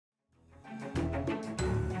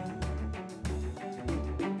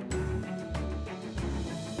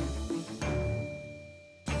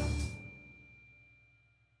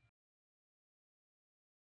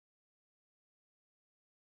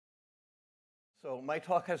So my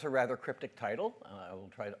talk has a rather cryptic title. I will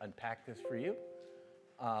try to unpack this for you.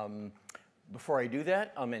 Before I do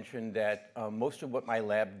that, I'll mention that most of what my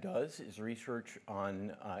lab does is research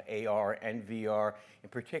on AR and VR, in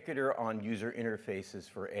particular on user interfaces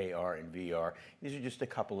for AR and VR. These are just a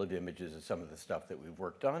couple of images of some of the stuff that we've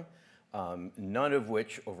worked on, none of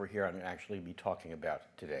which over here I'm going to actually be talking about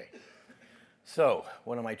today. So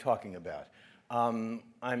what am I talking about?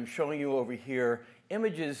 I'm showing you over here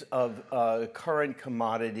images of current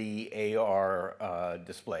commodity AR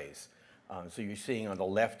displays. So you're seeing on the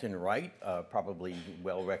left and right, probably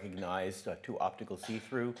well recognized, two optical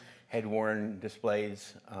see-through head-worn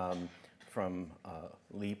displays from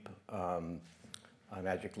Leap,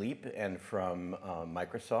 Magic Leap, and from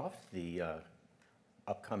Microsoft, the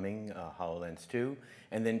upcoming HoloLens 2,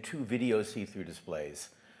 and then two video see-through displays.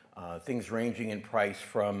 Things ranging in price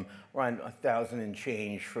from around $1,000 and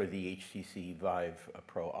change for the HTC Vive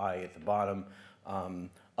Pro I at the bottom,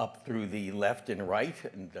 up through the left and right,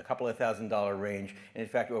 and a couple of $1,000 range, and in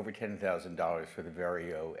fact over $10,000 for the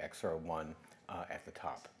Vario XR1 at the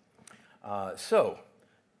top. So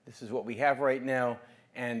this is what we have right now,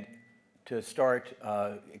 and to start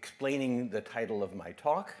explaining the title of my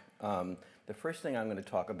talk, the first thing I'm going to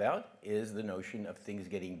talk about is the notion of things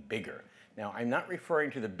getting bigger. Now, I'm not referring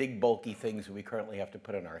to the big, bulky things that we currently have to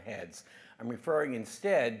put on our heads. I'm referring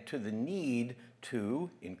instead to the need to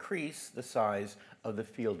increase the size of the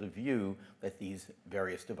field of view that these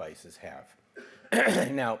various devices have.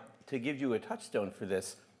 Now, to give you a touchstone for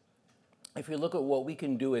this, if you look at what we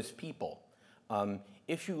can do as people,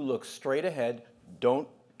 if you look straight ahead, don't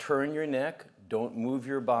turn your neck, don't move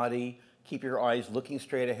your body, keep your eyes looking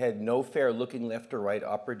straight ahead, no fair looking left or right,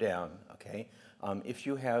 up or down, okay? If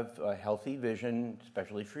you have healthy vision,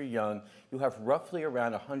 especially if you're young, you have roughly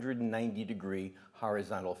around 190-degree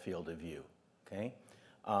horizontal field of view, okay?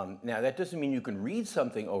 Now, that doesn't mean you can read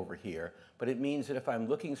something over here, but it means that if I'm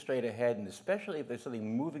looking straight ahead, and especially if there's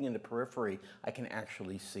something moving in the periphery, I can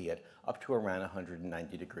actually see it up to around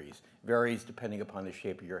 190 degrees. Varies depending upon the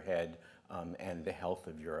shape of your head and the health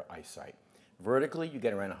of your eyesight. Vertically, you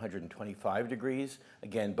get around 125 degrees.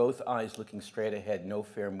 Again, both eyes looking straight ahead, no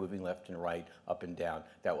fair moving left and right, up and down.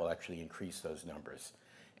 That will actually increase those numbers.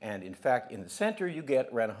 And in fact, in the center, you get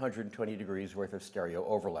around 120 degrees worth of stereo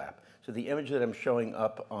overlap. So the image that I'm showing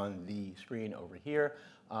up on the screen over here,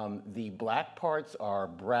 the black parts are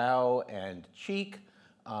brow and cheek.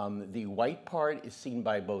 The white part is seen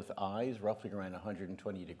by both eyes, roughly around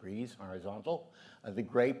 120 degrees horizontal. The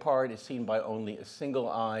gray part is seen by only a single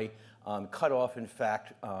eye, cut off, in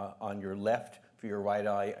fact, on your left for your right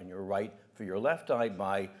eye and your right for your left eye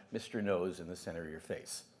by Mr. Nose in the center of your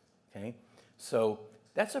face, okay? So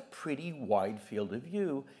that's a pretty wide field of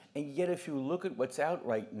view, and yet if you look at what's out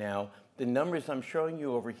right now, the numbers I'm showing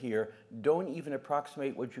you over here don't even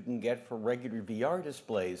approximate what you can get for regular VR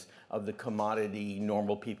displays of the commodity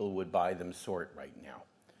normal people would buy them sort right now.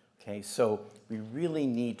 Okay, so we really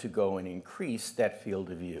need to go and increase that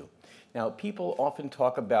field of view. Now, people often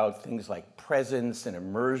talk about things like presence and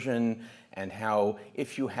immersion and how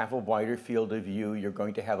if you have a wider field of view, you're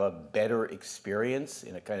going to have a better experience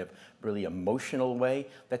in a kind of really emotional way.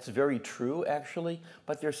 That's very true, actually,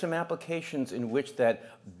 but there's some applications in which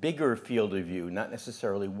that bigger field of view, not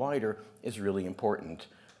necessarily wider, is really important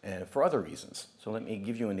for other reasons. So let me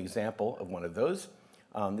give you an example of one of those.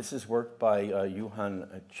 This is work by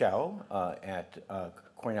Yuhan Chao at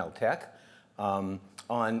Cornell Tech on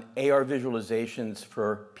AR visualizations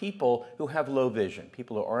for people who have low vision,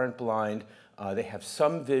 people who aren't blind, they have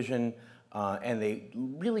some vision, and they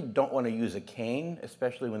really don't want to use a cane,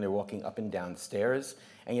 especially when they're walking up and down stairs,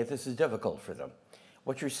 and yet this is difficult for them.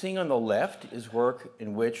 What you're seeing on the left is work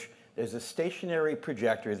in which there's a stationary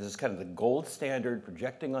projector. This is kind of the gold standard,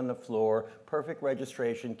 projecting on the floor, perfect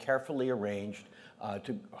registration, carefully arranged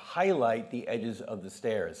to highlight the edges of the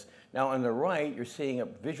stairs. Now on the right, you're seeing a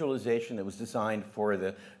visualization that was designed for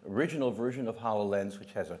the original version of HoloLens,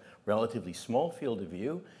 which has a relatively small field of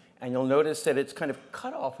view. And you'll notice that it's kind of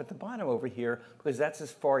cut off at the bottom over here because that's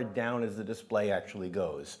as far down as the display actually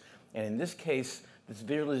goes. And in this case, this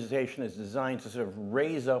visualization is designed to sort of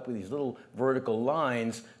raise up with these little vertical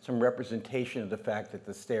lines some representation of the fact that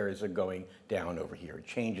the stairs are going down over here. It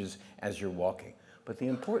changes as you're walking. But the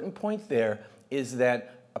important point there is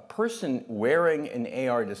that a person wearing an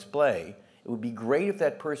AR display, it would be great if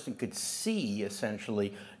that person could see,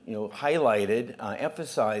 essentially, highlighted,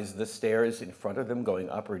 emphasize the stairs in front of them going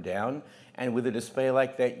up or down. And with a display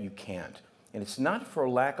like that, you can't. And it's not for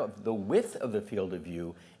lack of the width of the field of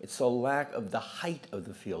view, it's a lack of the height of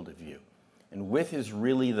the field of view. And width is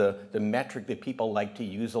really the metric that people like to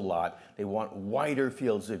use a lot. They want wider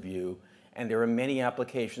fields of view. And there are many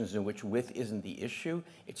applications in which width isn't the issue,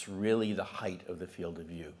 it's really the height of the field of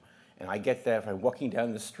view. And I get that if I'm walking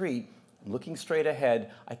down the street, looking straight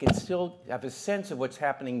ahead, I can still have a sense of what's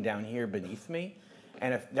happening down here beneath me.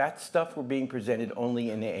 And if that stuff were being presented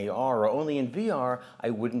only in AR or only in VR, I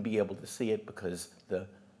wouldn't be able to see it because the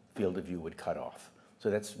field of view would cut off. So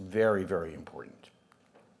that's very, very important.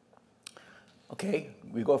 Okay,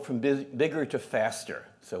 we go from bigger to faster.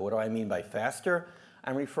 So what do I mean by faster?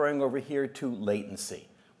 I'm referring over here to latency.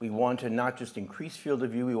 We want to not just increase field of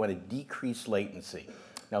view, we want to decrease latency.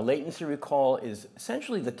 Now, latency, recall, is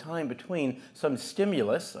essentially the time between some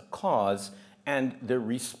stimulus, a cause, and the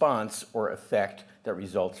response or effect that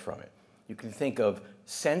results from it. You can think of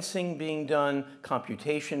sensing being done,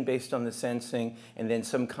 computation based on the sensing, and then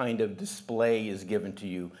some kind of display is given to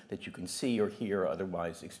you that you can see or hear or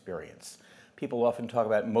otherwise experience. People often talk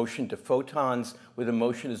about motion to photons, where the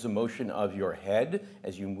motion is the motion of your head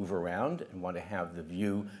as you move around and want to have the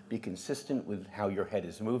view be consistent with how your head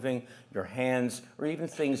is moving, your hands, or even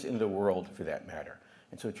things in the world for that matter.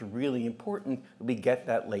 And so it's really important that we get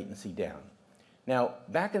that latency down. Now,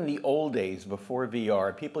 back in the old days, before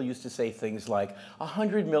VR, people used to say things like,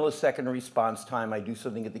 100 millisecond response time, I do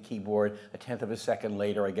something at the keyboard, a tenth of a second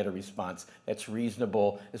later, I get a response. That's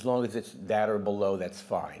reasonable. As long as it's that or below, that's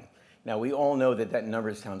fine. Now, we all know that that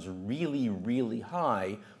number sounds really, really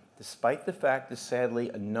high, despite the fact that, sadly,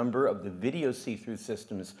 a number of the video see-through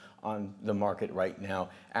systems on the market right now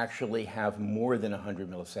actually have more than 100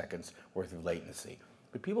 milliseconds worth of latency.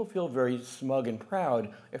 But people feel very smug and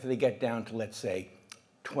proud if they get down to, let's say,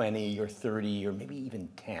 20 or 30 or maybe even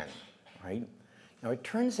 10, right? Now, it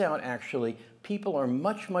turns out, actually, people are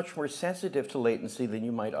much, much more sensitive to latency than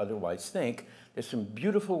you might otherwise think. There's some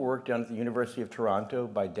beautiful work done at the University of Toronto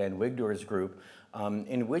by Dan Wigdor's group,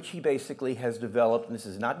 in which he basically has developed, and this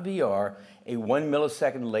is not VR, a 1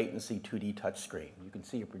 millisecond latency 2D touchscreen. You can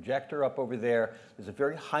see a projector up over there. There's a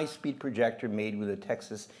very high-speed projector made with a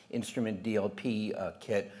Texas Instrument DLP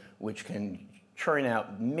kit, which can churn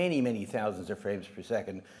out many, many thousands of frames per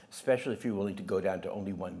second, especially if you're willing to go down to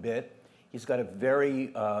only 1 bit. He's got a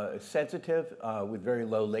very sensitive, with very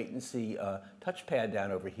low latency touchpad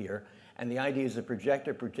down over here. And the idea is the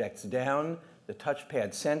projector projects down, the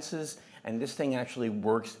touchpad senses, and this thing actually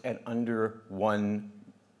works at under 1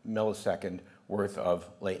 millisecond worth of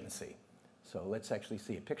latency. So let's actually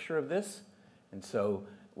see a picture of this. And so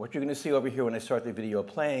what you're going to see over here when I start the video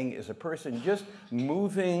playing is a person just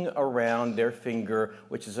moving around their finger,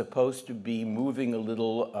 which is supposed to be moving a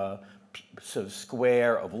little sort of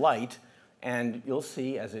square of light. And you'll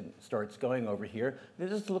see as it starts going over here,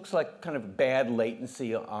 this looks like kind of bad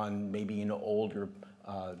latency on maybe an older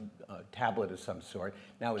tablet of some sort.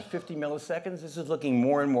 Now at 50 milliseconds, this is looking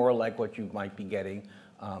more and more like what you might be getting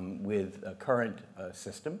with a current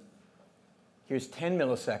system. Here's 10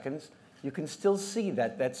 milliseconds. You can still see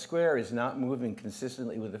that that square is not moving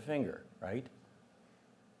consistently with the finger, right?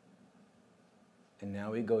 And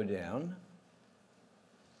now we go down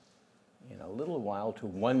in a little while to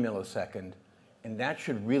 1 millisecond, and that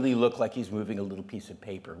should really look like he's moving a little piece of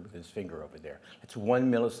paper with his finger over there. That's 1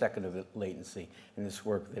 millisecond of latency in this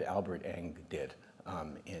work that Albert Eng did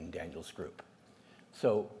in Daniel's group.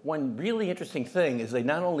 So one really interesting thing is they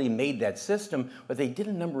not only made that system, but they did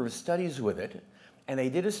a number of studies with it, and they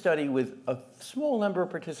did a study with a small number of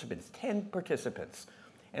participants, 10 participants.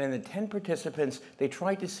 And in the 10 participants, they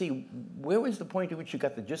tried to see where was the point at which you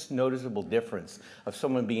got the just noticeable difference of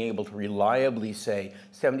someone being able to reliably say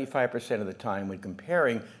 75% of the time when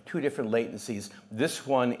comparing two different latencies, this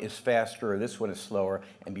one is faster or this one is slower,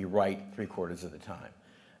 and be right 3/4 of the time.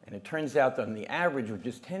 And it turns out that on the average with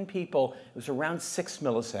just 10 people, it was around 6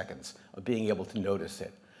 milliseconds of being able to notice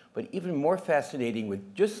it. But even more fascinating,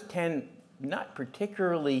 with just 10 not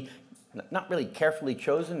really carefully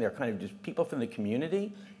chosen, they're kind of just people from the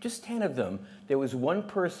community, just 10 of them, there was one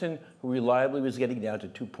person who reliably was getting down to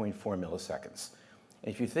 2.4 milliseconds.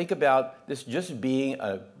 And if you think about this just being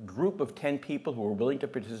a group of 10 people who were willing to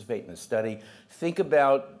participate in the study, think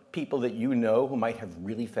about people that you know who might have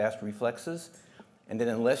really fast reflexes, and then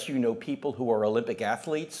unless you know people who are Olympic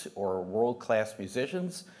athletes or world-class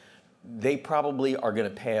musicians, they probably are going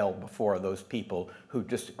to pale before those people who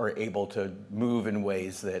just are able to move in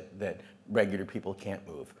ways that regular people can't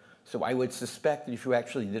move. So I would suspect that if you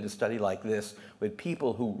actually did a study like this with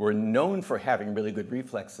people who were known for having really good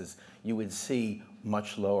reflexes, you would see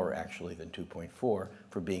much lower actually than 2.4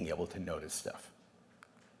 for being able to notice stuff.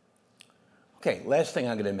 Okay, last thing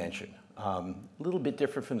I'm going to mention. A little bit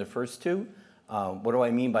different from the first two. What do I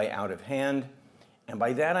mean by out of hand? And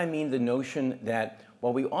by that I mean the notion that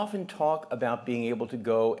while we often talk about being able to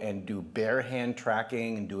go and do bare hand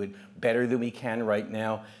tracking and do it better than we can right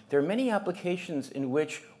now, there are many applications in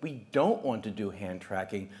which we don't want to do hand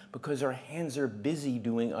tracking because our hands are busy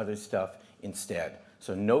doing other stuff instead.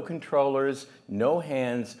 So no controllers, no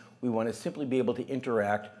hands. We want to simply be able to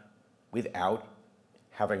interact without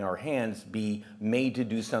having our hands be made to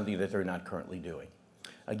do something that they're not currently doing.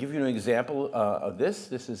 I'll give you an example of this.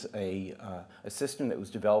 This is a system that was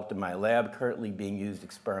developed in my lab, currently being used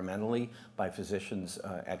experimentally by physicians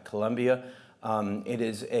at Columbia. It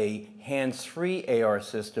is a hands-free AR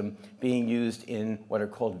system being used in what are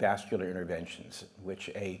called vascular interventions, in which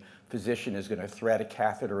a physician is going to thread a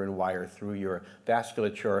catheter and wire through your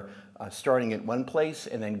vasculature, starting at one place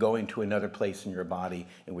and then going to another place in your body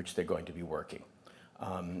in which they're going to be working.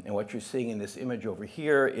 And what you're seeing in this image over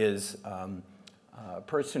here is a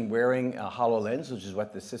person wearing a HoloLens, which is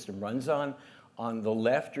what the system runs on. On the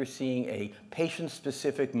left, you're seeing a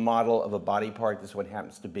patient-specific model of a body part. This is what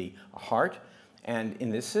happens to be a heart. And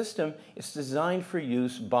in this system, it's designed for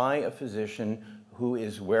use by a physician who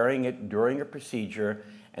is wearing it during a procedure.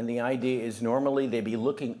 And the idea is normally they'd be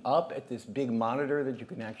looking up at this big monitor that you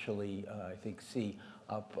can actually, I think, see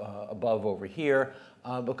up above over here,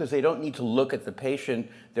 because they don't need to look at the patient.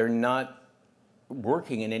 They're not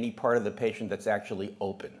working in any part of the patient that's actually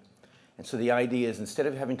open. And so the idea is instead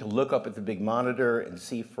of having to look up at the big monitor and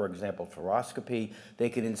see, for example, fluoroscopy, they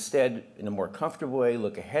can instead, in a more comfortable way,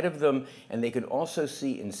 look ahead of them, and they can also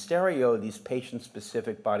see in stereo these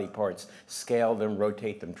patient-specific body parts, scale them,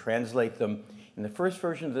 rotate them, translate them. In the first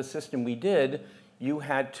version of the system we did, you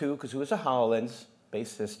had to, because it was a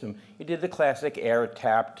HoloLens-based system, you did the classic air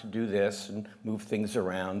tap to do this and move things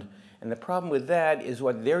around. And the problem with that is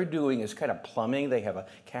what they're doing is kind of plumbing. They have a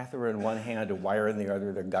catheter in one hand, a wire in the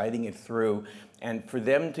other. They're guiding it through. And for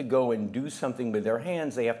them to go and do something with their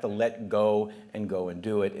hands, they have to let go and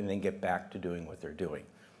do it and then get back to doing what they're doing.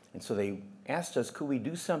 And so they asked us, could we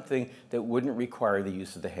do something that wouldn't require the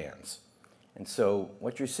use of the hands? And so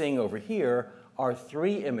what you're seeing over here are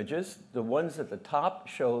three images. The ones at the top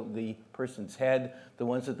show the person's head. The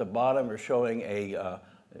ones at the bottom are showing a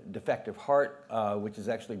defective heart, which is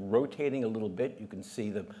actually rotating a little bit. You can see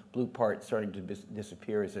the blue part starting to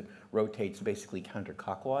disappear as it rotates basically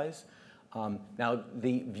counterclockwise. Now,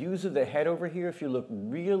 the views of the head over here, if you look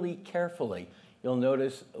really carefully, you'll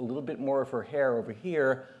notice a little bit more of her hair over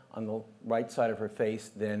here on the right side of her face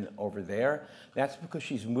than over there. That's because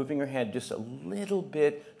she's moving her head just a little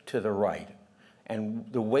bit to the right. And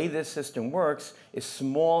the way this system works is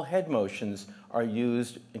small head motions are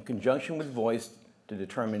used in conjunction with voice to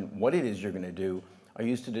determine what it is you're going to do, are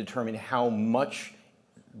used to determine how much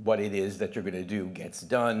what it is that you're going to do gets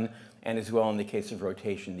done, and as well in the case of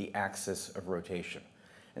rotation, the axis of rotation.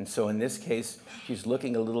 And so in this case, she's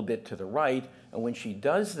looking a little bit to the right, and when she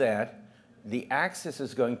does that, the axis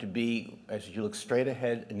is going to be, as you look straight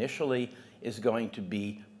ahead initially, is going to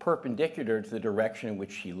be perpendicular to the direction in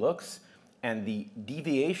which she looks, and the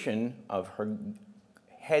deviation of her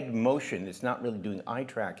head motion, it's not really doing eye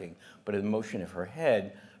tracking, but a motion of her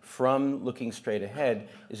head from looking straight ahead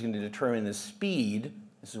is going to determine the speed,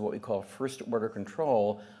 this is what we call first order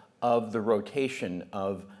control, of the rotation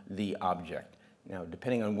of the object. Now,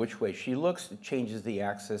 depending on which way she looks, it changes the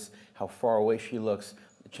axis. How far away she looks,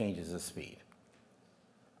 it changes the speed.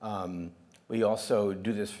 We also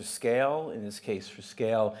do this for scale. In this case, for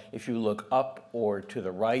scale, if you look up or to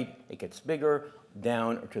the right, it gets bigger.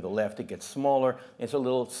 Down or to the left, it gets smaller. It's a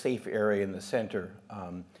little safe area in the center,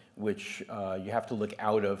 which you have to look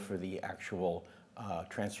out of for the actual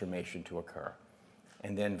transformation to occur.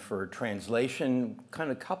 And then for translation,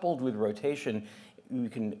 kind of coupled with rotation, you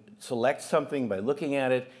can select something by looking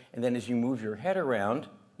at it, and then as you move your head around,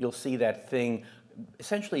 you'll see that thing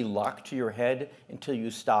essentially lock to your head until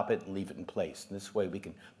you stop it and leave it in place. And this way we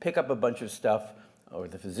can pick up a bunch of stuff, or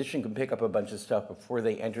the physician can pick up a bunch of stuff before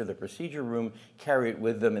they enter the procedure room, carry it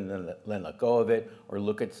with them, and then let go of it, or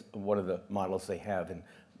look at one of the models they have and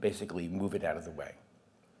basically move it out of the way.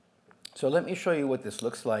 So let me show you what this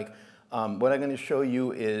looks like. What I'm going to show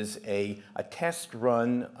you is a test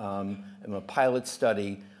run, a pilot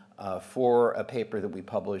study for a paper that we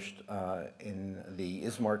published in the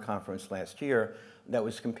ISMAR conference last year that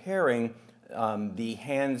was comparing the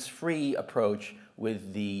hands-free approach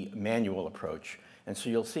with the manual approach. And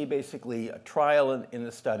so you'll see basically a trial in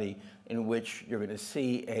the study in which you're going to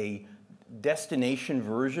see a destination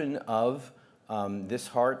version of this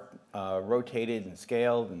heart rotated and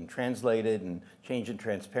scaled and translated and changed in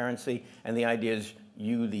transparency. And the idea is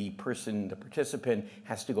you, the person, the participant,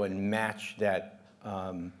 has to go and match that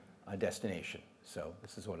destination. So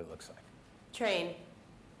this is what it looks like. Train.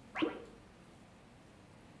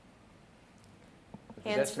 The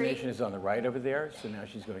Hands-free. destination is on the right over there, so now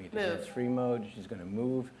she's going into Move. hands-free mode. She's going to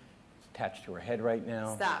move. It's attached to her head right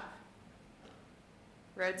now. Stop.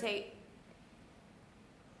 Rotate.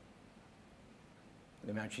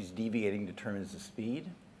 The amount she's deviating determines the speed.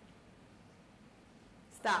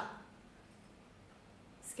 Stop.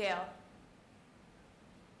 Scale.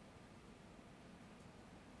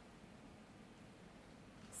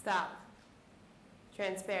 Stop.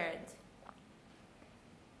 Transparent.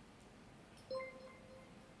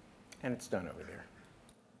 And it's done over there.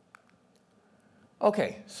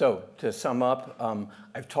 Okay, so to sum up,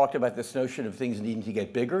 I've talked about this notion of things needing to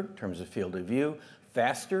get bigger in terms of field of view,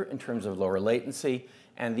 faster in terms of lower latency,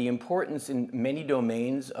 and the importance in many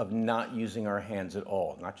domains of not using our hands at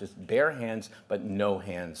all, not just bare hands, but no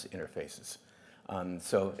hands interfaces.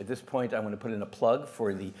 So at this point, I want to put in a plug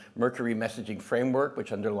for the Mercury messaging framework,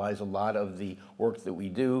 which underlies a lot of the work that we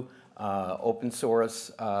do. Open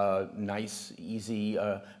source, nice, easy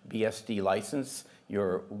BSD license.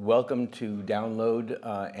 You're welcome to download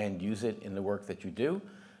and use it in the work that you do.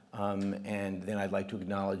 And then I'd like to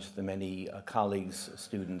acknowledge the many colleagues,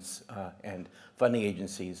 students, and funding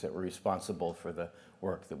agencies that were responsible for the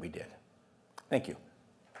work that we did. Thank you.